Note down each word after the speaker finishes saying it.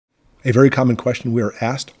A very common question we are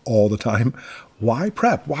asked all the time: why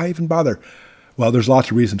prep? Why even bother? Well, there's lots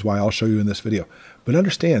of reasons why I'll show you in this video. But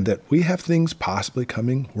understand that we have things possibly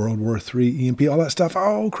coming, World War III, EMP, all that stuff.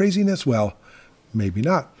 Oh, craziness. Well, maybe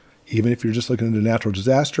not. Even if you're just looking at a natural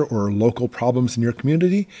disaster or local problems in your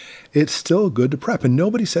community, it's still good to prep. And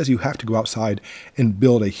nobody says you have to go outside and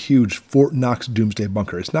build a huge Fort Knox doomsday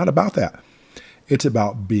bunker. It's not about that. It's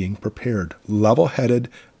about being prepared, level-headed,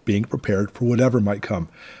 being prepared for whatever might come.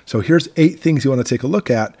 So here's 8 things you want to take a look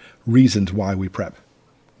at, reasons why we prep.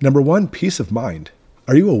 Number 1, peace of mind.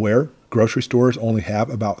 Are you aware grocery stores only have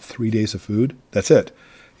about 3 days of food? That's it.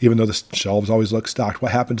 Even though the shelves always look stocked,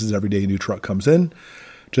 what happens is every day a new truck comes in.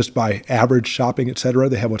 Just by average shopping, etc.,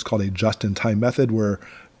 they have what's called a just-in-time method where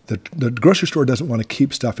the grocery store doesn't want to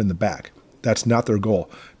keep stuff in the back. That's not their goal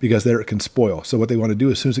because there it can spoil. So what they want to do,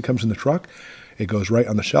 as soon as it comes in the truck, it goes right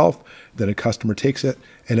on the shelf, then a customer takes it,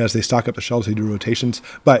 and as they stock up the shelves, they do rotations.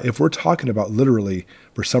 But if we're talking about literally,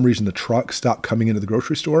 for some reason, the truck stopped coming into the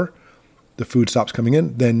grocery store, the food stops coming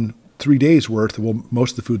in, then 3 days worth, well,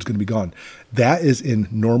 most of the food's going to be gone. That is in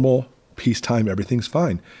normal peacetime, everything's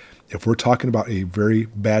fine. If we're talking about a very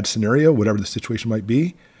bad scenario, whatever the situation might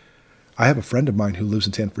be, I have a friend of mine who lives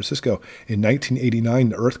in San Francisco. In 1989,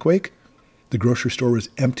 the earthquake, the grocery store was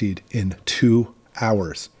emptied in 2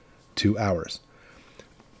 hours. 2 hours.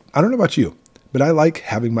 I don't know about you, but I like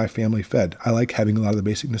having my family fed. I like having a lot of the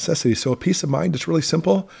basic necessities. So a peace of mind is really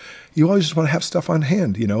simple. You always just want to have stuff on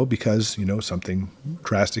hand, because, something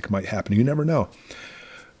drastic might happen. You never know.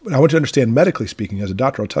 But I want you to understand, medically speaking, as a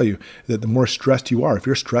doctor, I'll tell you that the more stressed you are, if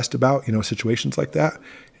you're stressed about, situations like that,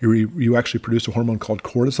 you actually produce a hormone called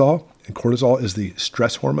cortisol. And cortisol is the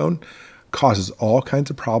stress hormone, causes all kinds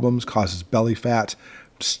of problems, causes belly fat.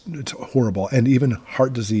 It's horrible. And even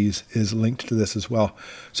heart disease is linked to this as well.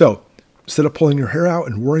 So instead of pulling your hair out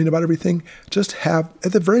and worrying about everything, just have,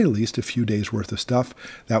 at the very least, a few days worth of stuff.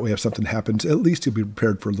 That way, if something happens, at least you'll be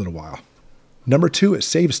prepared for a little while. Number 2, it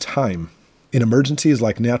saves time. In emergencies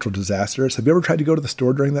like natural disasters, have you ever tried to go to the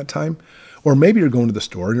store during that time? Or maybe you're going to the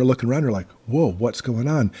store and you're looking around, you're like, whoa, what's going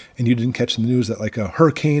on? And you didn't catch the news that like a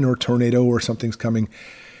hurricane or tornado or something's coming,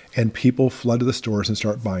 and people flood to the stores and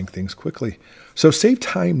start buying things quickly. So save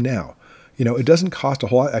time now. It doesn't cost a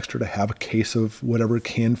whole lot extra to have a case of whatever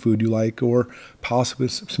canned food you like, or possibly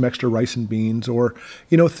some extra rice and beans, or,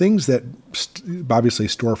 things that obviously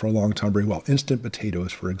store for a long time very well. Instant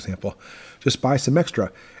potatoes, for example. Just buy some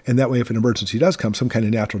extra. And that way, if an emergency does come, some kind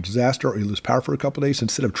of natural disaster, or you lose power for a couple of days,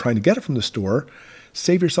 instead of trying to get it from the store,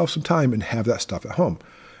 save yourself some time and have that stuff at home.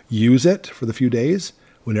 Use it for the few days.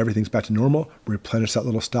 When everything's back to normal, replenish that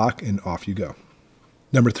little stock and off you go.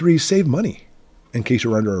 Number 3, save money. In case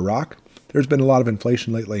you're under a rock, there's been a lot of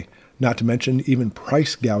inflation lately, not to mention even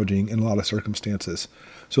price gouging in a lot of circumstances.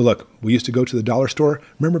 So look, we used to go to the dollar store.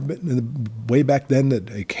 Remember way back then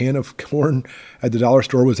that a can of corn at the dollar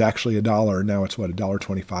store was actually $1. Now it's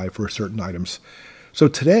 $1.25 for certain items. So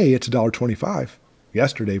today it's $1.25.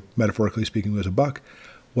 Yesterday, metaphorically speaking, was $1.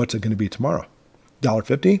 What's it going to be tomorrow?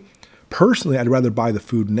 $1.50? Personally, I'd rather buy the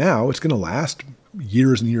food now. It's going to last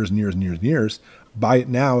years and years and years and years and years. Buy it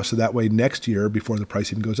now so that way next year, before the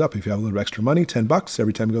price even goes up, if you have a little extra money, $10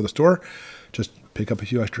 every time you go to the store, just pick up a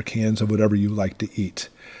few extra cans of whatever you like to eat.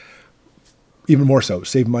 Even more so,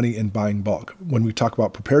 save money in buying bulk. When we talk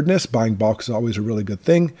about preparedness, buying bulk is always a really good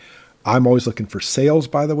thing. I'm always looking for sales,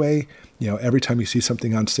 by the way. Every time you see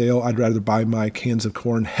something on sale, I'd rather buy my cans of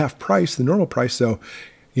corn half price than normal price. So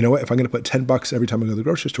you know what, if I'm going to put $10 every time I go to the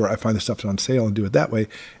grocery store, I find the stuff's on sale and do it that way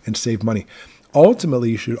and save money.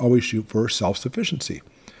 Ultimately, you should always shoot for self-sufficiency.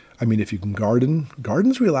 I mean, if you can garden,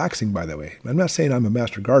 garden's relaxing, by the way. I'm not saying I'm a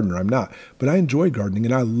master gardener, I'm not, but I enjoy gardening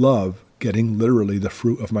and I love getting literally the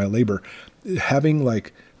fruit of my labor. Having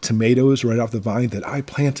like tomatoes right off the vine that I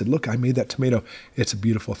planted. Look, I made that tomato. It's a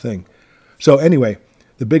beautiful thing. So anyway,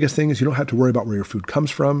 the biggest thing is you don't have to worry about where your food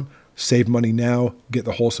comes from. Save money now, get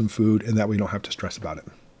the wholesome food, and that way you don't have to stress about it.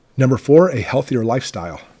 Number 4, a healthier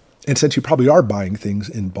lifestyle. And since you probably are buying things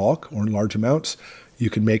in bulk or in large amounts, you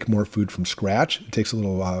can make more food from scratch. It takes a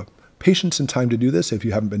little patience and time to do this if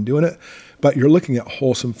you haven't been doing it, but you're looking at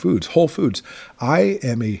wholesome foods, whole foods. I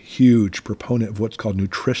am a huge proponent of what's called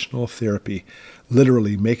nutritional therapy,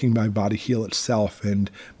 literally making my body heal itself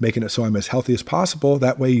and making it so I'm as healthy as possible.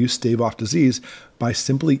 That way you stave off disease by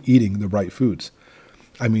simply eating the right foods.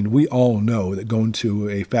 I mean, we all know that going to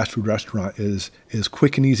a fast food restaurant is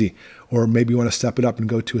quick and easy, or maybe you want to step it up and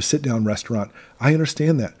go to a sit-down restaurant. I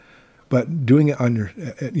understand that. But doing it on your,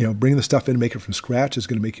 bringing the stuff in and make it from scratch is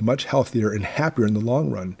going to make you much healthier and happier in the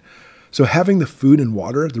long run. So having the food and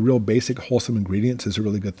water, the real basic wholesome ingredients, is a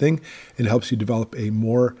really good thing. It helps you develop a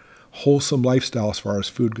more wholesome lifestyle as far as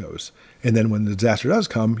food goes. And then when the disaster does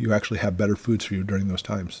come, you actually have better foods for you during those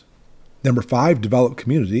times. Number 5, develop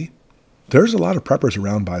community. There's a lot of preppers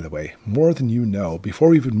around, by the way, more than you know. Before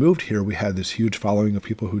we even moved here, we had this huge following of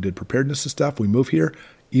people who did preparedness and stuff. We moved here,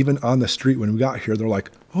 even on the street when we got here, they're like,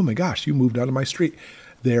 oh my gosh, you moved out of my street.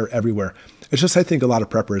 They're everywhere. It's just, I think a lot of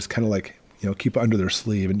preppers kind of like, keep it under their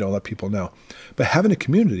sleeve and don't let people know. But having a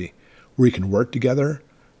community where you can work together,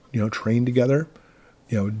 train together,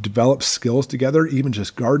 develop skills together, even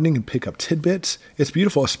just gardening and pick up tidbits. It's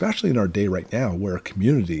beautiful, especially in our day right now where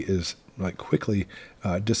community is like quickly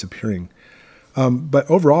disappearing. But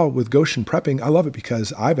overall with Goshen prepping, I love it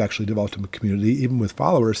because I've actually developed a community even with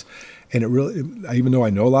followers. And it really, even though I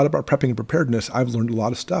know a lot about prepping and preparedness, I've learned a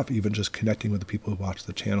lot of stuff, even just connecting with the people who watch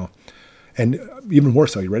the channel. And even more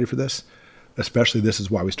so, you ready for this? Especially this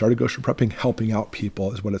is why we started Goshen prepping. Helping out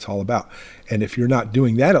people is what it's all about. And if you're not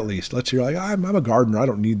doing that, at least, let's say you're like, I'm a gardener, I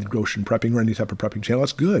don't need the Goshen prepping or any type of prepping channel.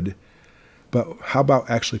 That's good. But how about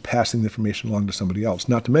actually passing the information along to somebody else?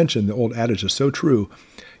 Not to mention the old adage is so true,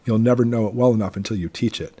 you'll never know it well enough until you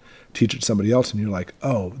teach it. Teach it to somebody else and you're like,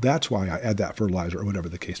 oh, that's why I add that fertilizer or whatever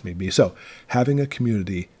the case may be. So having a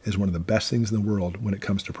community is one of the best things in the world when it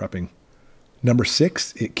comes to prepping. Number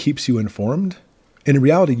 6, it keeps you informed. And in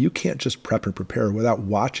reality, you can't just prep and prepare without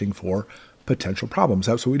watching for potential problems.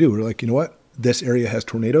 That's what we do. We're like, you know what? This area has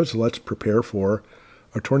tornadoes, so let's prepare for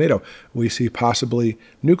a tornado. We see possibly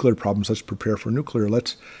nuclear problems. Let's prepare for nuclear.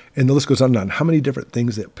 And the list goes on and on. How many different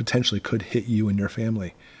things that potentially could hit you and your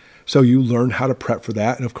family? So you learn how to prep for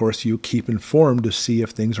that. And of course, you keep informed to see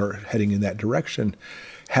if things are heading in that direction.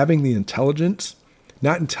 Having the intelligence,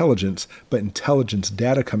 not intelligence, but intelligence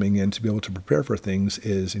data coming in to be able to prepare for things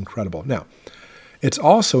is incredible. Now, it's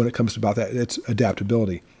also, when it comes to about that, it's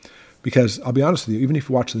adaptability. Because I'll be honest with you, even if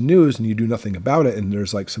you watch the news and you do nothing about it and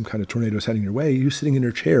there's like some kind of tornadoes heading your way, you sitting in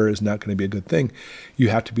your chair is not going to be a good thing. You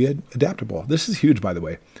have to be adaptable. This is huge, by the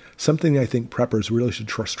way. Something I think preppers really should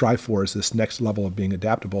strive for is this next level of being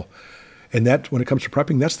adaptable. And that, when it comes to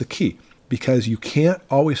prepping, that's the key. Because you can't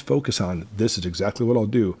always focus on, this is exactly what I'll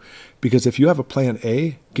do. Because if you have a plan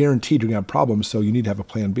A, guaranteed you're going to have problems, so you need to have a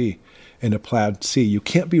plan B and a plan C. You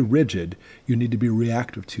can't be rigid. You need to be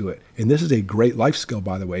reactive to it. And this is a great life skill,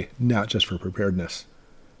 by the way, not just for preparedness.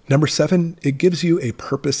 Number 7, it gives you a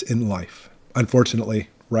purpose in life. Unfortunately,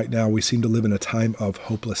 right now we seem to live in a time of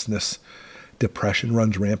hopelessness. Depression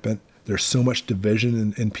runs rampant. There's so much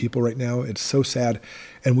division in people right now. It's so sad.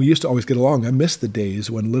 And we used to always get along. I miss the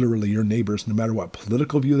days when literally your neighbors, no matter what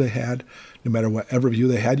political view they had, no matter whatever view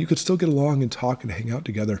they had, you could still get along and talk and hang out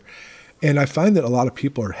together. And I find that a lot of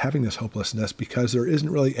people are having this hopelessness because there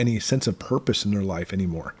isn't really any sense of purpose in their life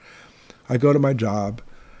anymore. I go to my job,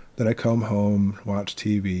 then I come home, watch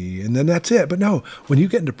TV, and then that's it. But no, when you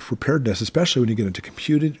get into preparedness, especially when you get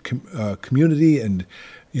into community and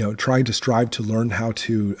trying to strive to learn how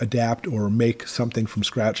to adapt or make something from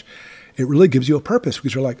scratch, it really gives you a purpose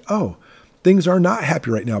because you're like, oh, things are not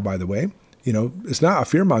happy right now, by the way. It's not a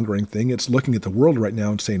fear-mongering thing. It's looking at the world right now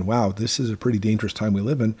and saying, wow, this is a pretty dangerous time we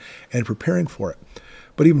live in, and preparing for it.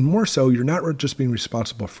 But even more so, you're not just being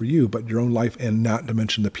responsible for you, but your own life, and not to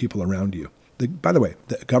mention the people around you. By the way,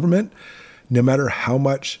 the government, no matter how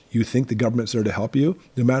much you think the government's there to help you,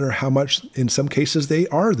 no matter how much, in some cases, they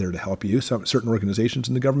are there to help you, certain organizations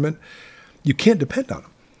in the government, you can't depend on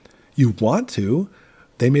them. You want to.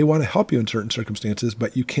 They may want to help you in certain circumstances,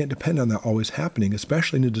 but you can't depend on that always happening,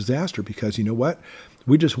 especially in a disaster, because you know what?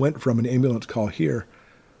 We just went from an ambulance call here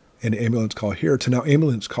and an ambulance call here to now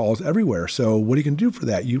ambulance calls everywhere. So what are you going to do for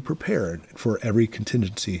that? You prepare for every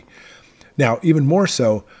contingency. Now, even more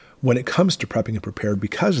so, when it comes to prepping and prepared,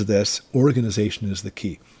 because of this, organization is the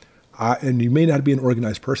key. And you may not be an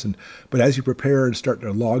organized person, but as you prepare and start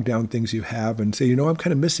to log down things you have and say, I'm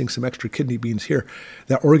kind of missing some extra kidney beans here,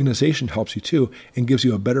 that organization helps you too and gives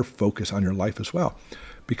you a better focus on your life as well.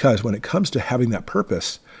 Because when it comes to having that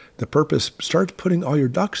purpose, the purpose starts putting all your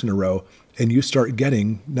ducks in a row and you start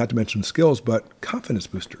getting, not to mention skills, but confidence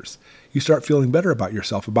boosters. You start feeling better about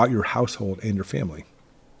yourself, about your household and your family.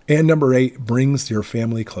 And number 8, brings your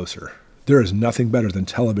family closer. There is nothing better than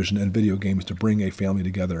television and video games to bring a family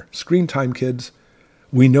together. Screen time, kids.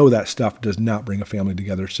 We know that stuff does not bring a family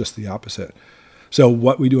together. It's just the opposite. So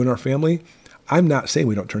what we do in our family, I'm not saying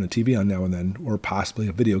we don't turn a TV on now and then, or possibly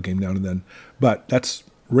a video game now and then, but that's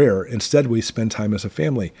rare. Instead, we spend time as a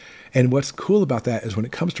family. And what's cool about that is when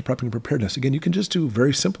it comes to prepping and preparedness, again, you can just do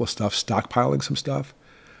very simple stuff, stockpiling some stuff.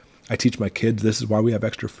 I teach my kids, this is why we have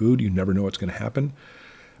extra food. You never know what's going to happen.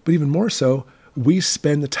 But even more so, we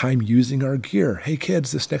spend the time using our gear. Hey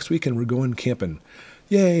kids, this next weekend we're going camping.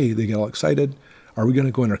 Yay, they get all excited. Are we going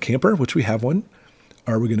to go in our camper, which we have one?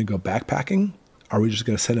 Are we going to go backpacking? Are we just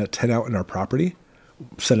going to send a tent out in our property?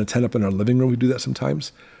 Send a tent up in our living room? We do that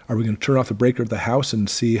sometimes. Are we going to turn off the breaker of the house and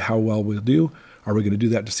see how well we'll do? Are we going to do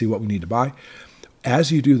that to see what we need to buy?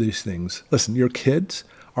 As you do these things, listen, your kids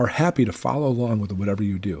are happy to follow along with whatever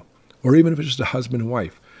you do. Or even if it's just a husband and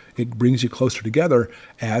wife, it brings you closer together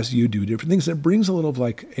as you do different things. It brings a little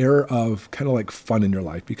like air of kind of like fun in your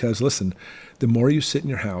life, because listen, the more you sit in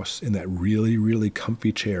your house in that really, really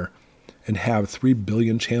comfy chair and have 3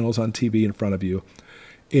 billion channels on TV in front of you,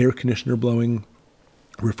 air conditioner blowing,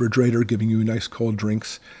 refrigerator giving you nice cold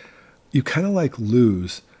drinks, you kind of like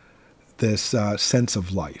lose this sense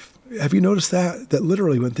of life. Have you noticed that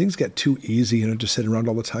literally when things get too easy and just sitting around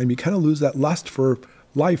all the time, you kind of lose that lust for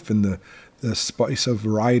life and the spice of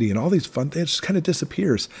variety and all these fun things. It just kind of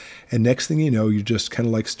disappears. And next thing you know, you just kind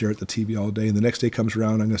of like stare at the TV all day. And the next day comes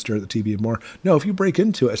around, I'm going to stare at the TV more. No, if you break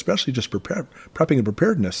into it, especially just prepping and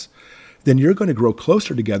preparedness, then you're going to grow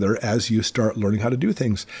closer together as you start learning how to do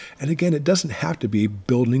things. And again, it doesn't have to be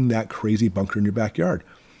building that crazy bunker in your backyard.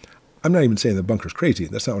 I'm not even saying the bunker's crazy.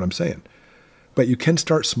 That's not what I'm saying. But you can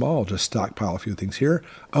start small, just stockpile a few things here.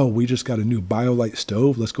 Oh, we just got a new BioLite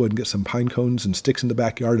stove. Let's go ahead and get some pine cones and sticks in the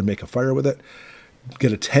backyard and make a fire with it.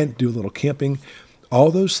 Get a tent, do a little camping. All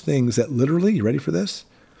those things that literally, you ready for this?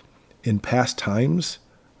 In past times,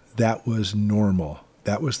 that was normal.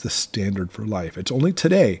 That was the standard for life. It's only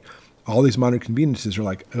today, all these modern conveniences are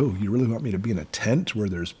like, oh, you really want me to be in a tent where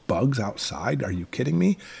there's bugs outside? Are you kidding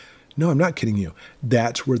me? No, I'm not kidding you.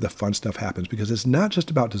 That's where the fun stuff happens, because it's not just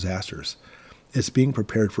about disasters. It's being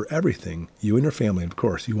prepared for everything. You and your family, of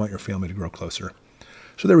course, you want your family to grow closer.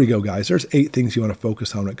 So there we go, guys. There's 8 things you want to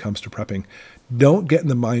focus on when it comes to prepping. Don't get in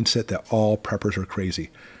the mindset that all preppers are crazy.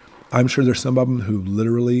 I'm sure there's some of them who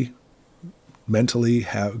literally, mentally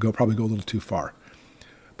probably go a little too far.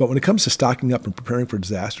 But when it comes to stocking up and preparing for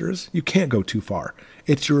disasters, you can't go too far.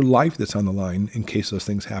 It's your life that's on the line in case those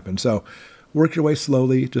things happen. So work your way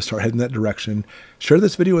slowly, just start heading that direction. Share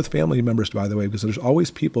this video with family members, by the way, because there's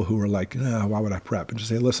always people who are like, why would I prep? And just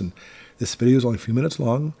say, listen, this video is only a few minutes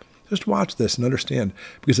long. Just watch this and understand,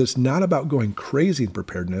 because it's not about going crazy in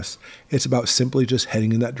preparedness. It's about simply just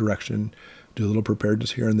heading in that direction, do a little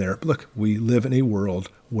preparedness here and there. But look, we live in a world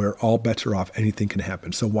where all bets are off. Anything can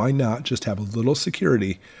happen. So why not just have a little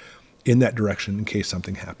security in that direction in case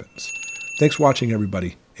something happens? Thanks for watching,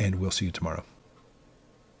 everybody, and we'll see you tomorrow.